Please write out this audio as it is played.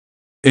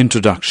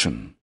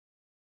Introduction.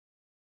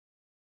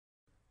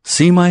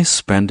 Seema is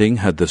spending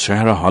her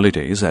Dussehra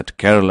holidays at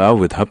Kerala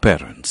with her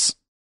parents.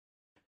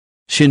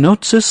 She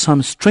notices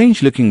some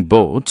strange-looking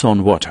boats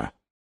on water.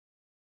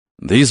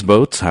 These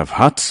boats have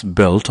huts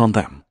built on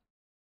them.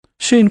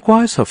 She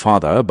inquires her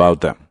father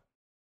about them.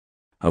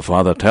 Her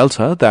father tells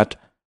her that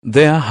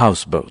they are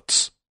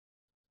houseboats.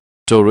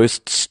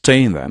 Tourists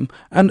stay in them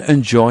and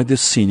enjoy the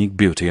scenic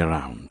beauty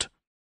around.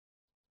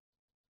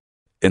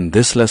 In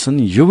this lesson,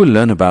 you will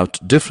learn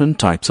about different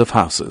types of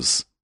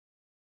houses.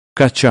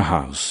 Kacha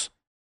house.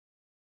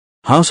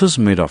 Houses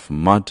made of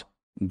mud,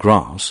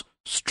 grass,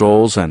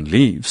 straws and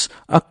leaves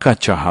are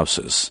kacha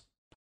houses.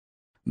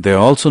 They are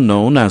also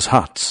known as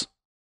huts.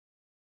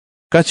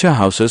 Kacha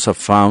houses are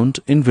found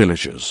in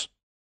villages.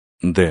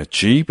 They are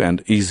cheap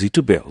and easy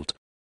to build.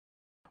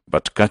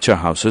 But kacha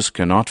houses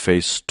cannot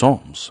face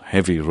storms,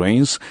 heavy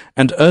rains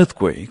and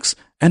earthquakes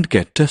and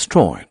get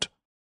destroyed.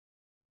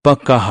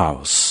 Pakka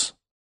house.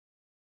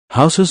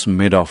 Houses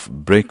made of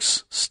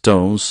bricks,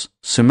 stones,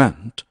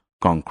 cement,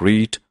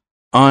 concrete,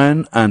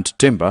 iron and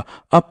timber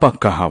are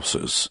pakka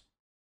houses.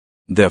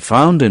 They are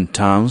found in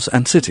towns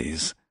and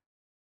cities.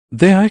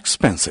 They are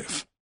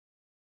expensive.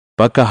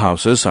 Pakka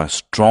houses are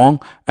strong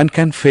and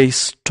can face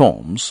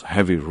storms,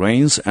 heavy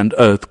rains and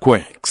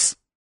earthquakes.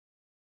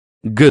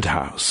 Good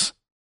house.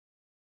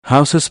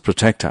 Houses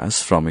protect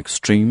us from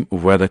extreme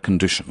weather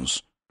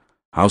conditions.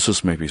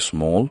 Houses may be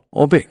small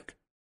or big.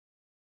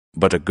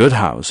 But a good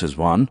house is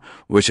one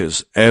which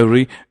is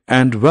airy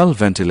and well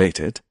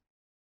ventilated,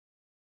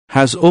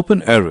 has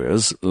open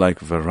areas like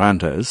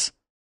verandas,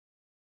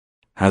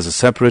 has a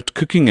separate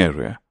cooking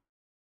area,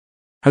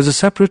 has a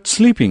separate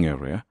sleeping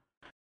area,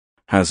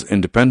 has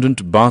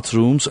independent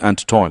bathrooms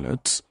and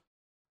toilets,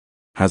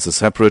 has a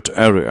separate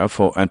area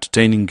for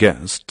entertaining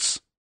guests.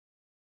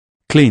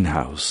 Clean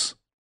house.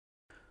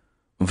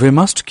 We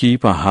must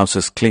keep our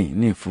houses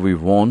clean if we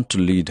want to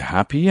lead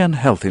happy and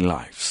healthy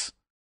lives.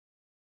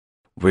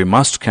 We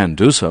can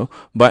do so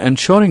by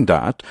ensuring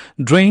that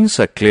drains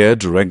are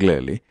cleared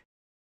regularly,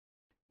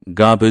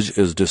 garbage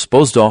is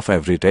disposed of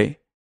every day,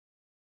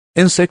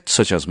 insects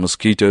such as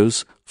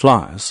mosquitoes,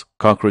 flies,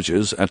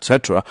 cockroaches,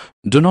 etc.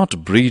 do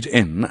not breed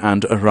in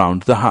and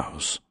around the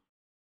house.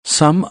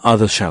 Some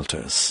other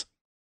shelters.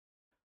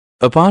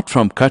 Apart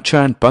from kacha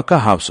and pakka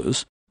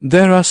houses,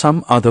 there are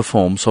some other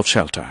forms of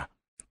shelter.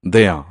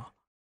 They are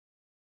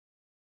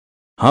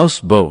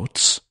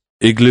houseboats,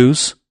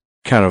 igloos,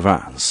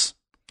 caravans.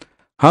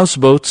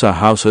 Houseboats are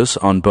houses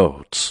on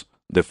boats.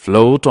 They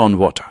float on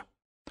water.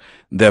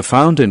 They are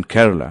found in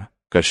Kerala,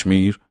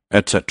 Kashmir,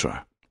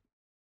 etc.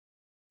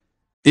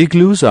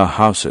 Igloos are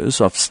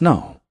houses of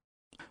snow.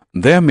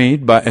 They are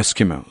made by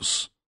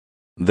Eskimos.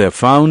 They are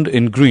found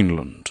in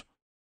Greenland.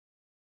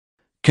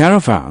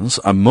 Caravans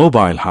are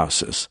mobile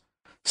houses.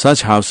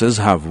 Such houses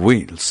have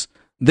wheels.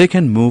 They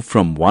can move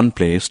from one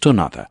place to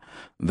another.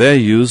 They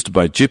are used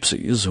by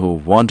gypsies who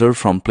wander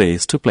from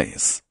place to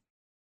place.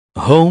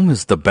 Home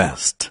is the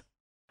best.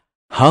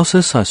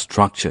 Houses are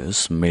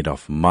structures made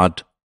of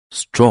mud,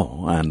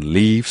 straw and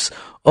leaves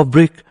or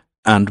brick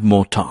and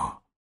mortar.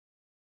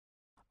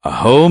 A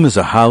home is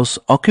a house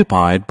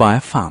occupied by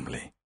a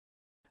family.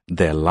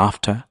 Their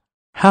laughter,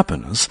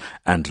 happiness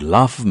and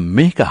love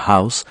make a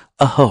house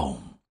a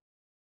home.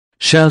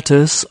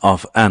 Shelters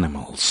of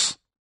animals.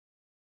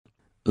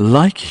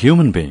 Like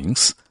human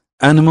beings,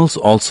 animals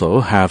also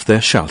have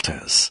their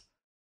shelters.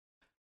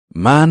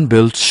 Man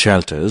built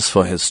shelters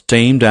for his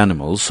tamed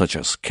animals such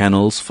as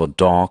kennels for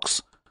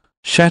dogs,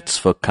 sheds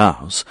for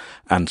cows,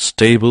 and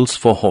stables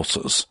for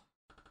horses.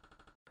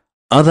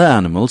 Other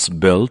animals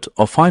build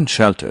or find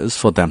shelters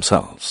for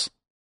themselves.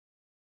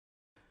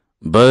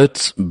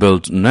 Birds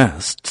build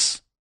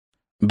nests.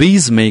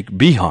 Bees make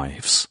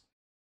beehives.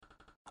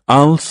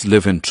 Owls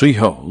live in tree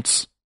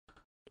holes.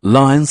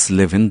 Lions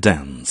live in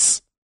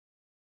dens.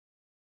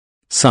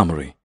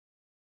 Summary.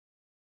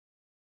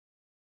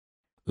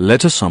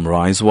 Let us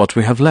summarize what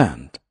we have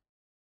learned.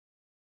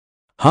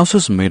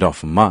 Houses made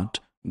of mud,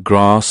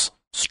 grass,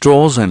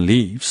 straws and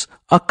leaves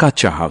are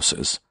kacha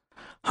houses.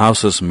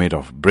 Houses made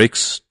of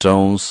bricks,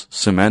 stones,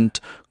 cement,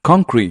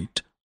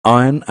 concrete,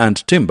 iron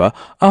and timber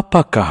are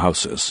pakka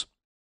houses.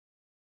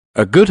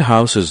 A good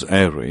house is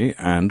airy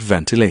and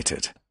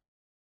ventilated.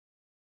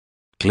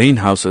 Clean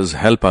houses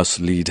help us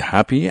lead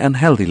happy and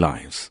healthy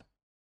lives.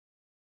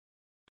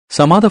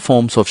 Some other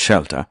forms of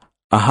shelter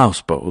are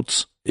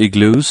houseboats,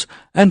 igloos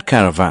and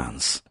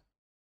caravans.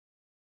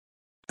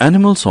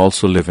 Animals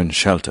also live in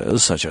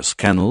shelters such as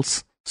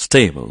kennels,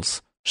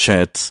 stables,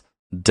 sheds,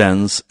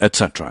 dens,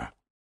 etc.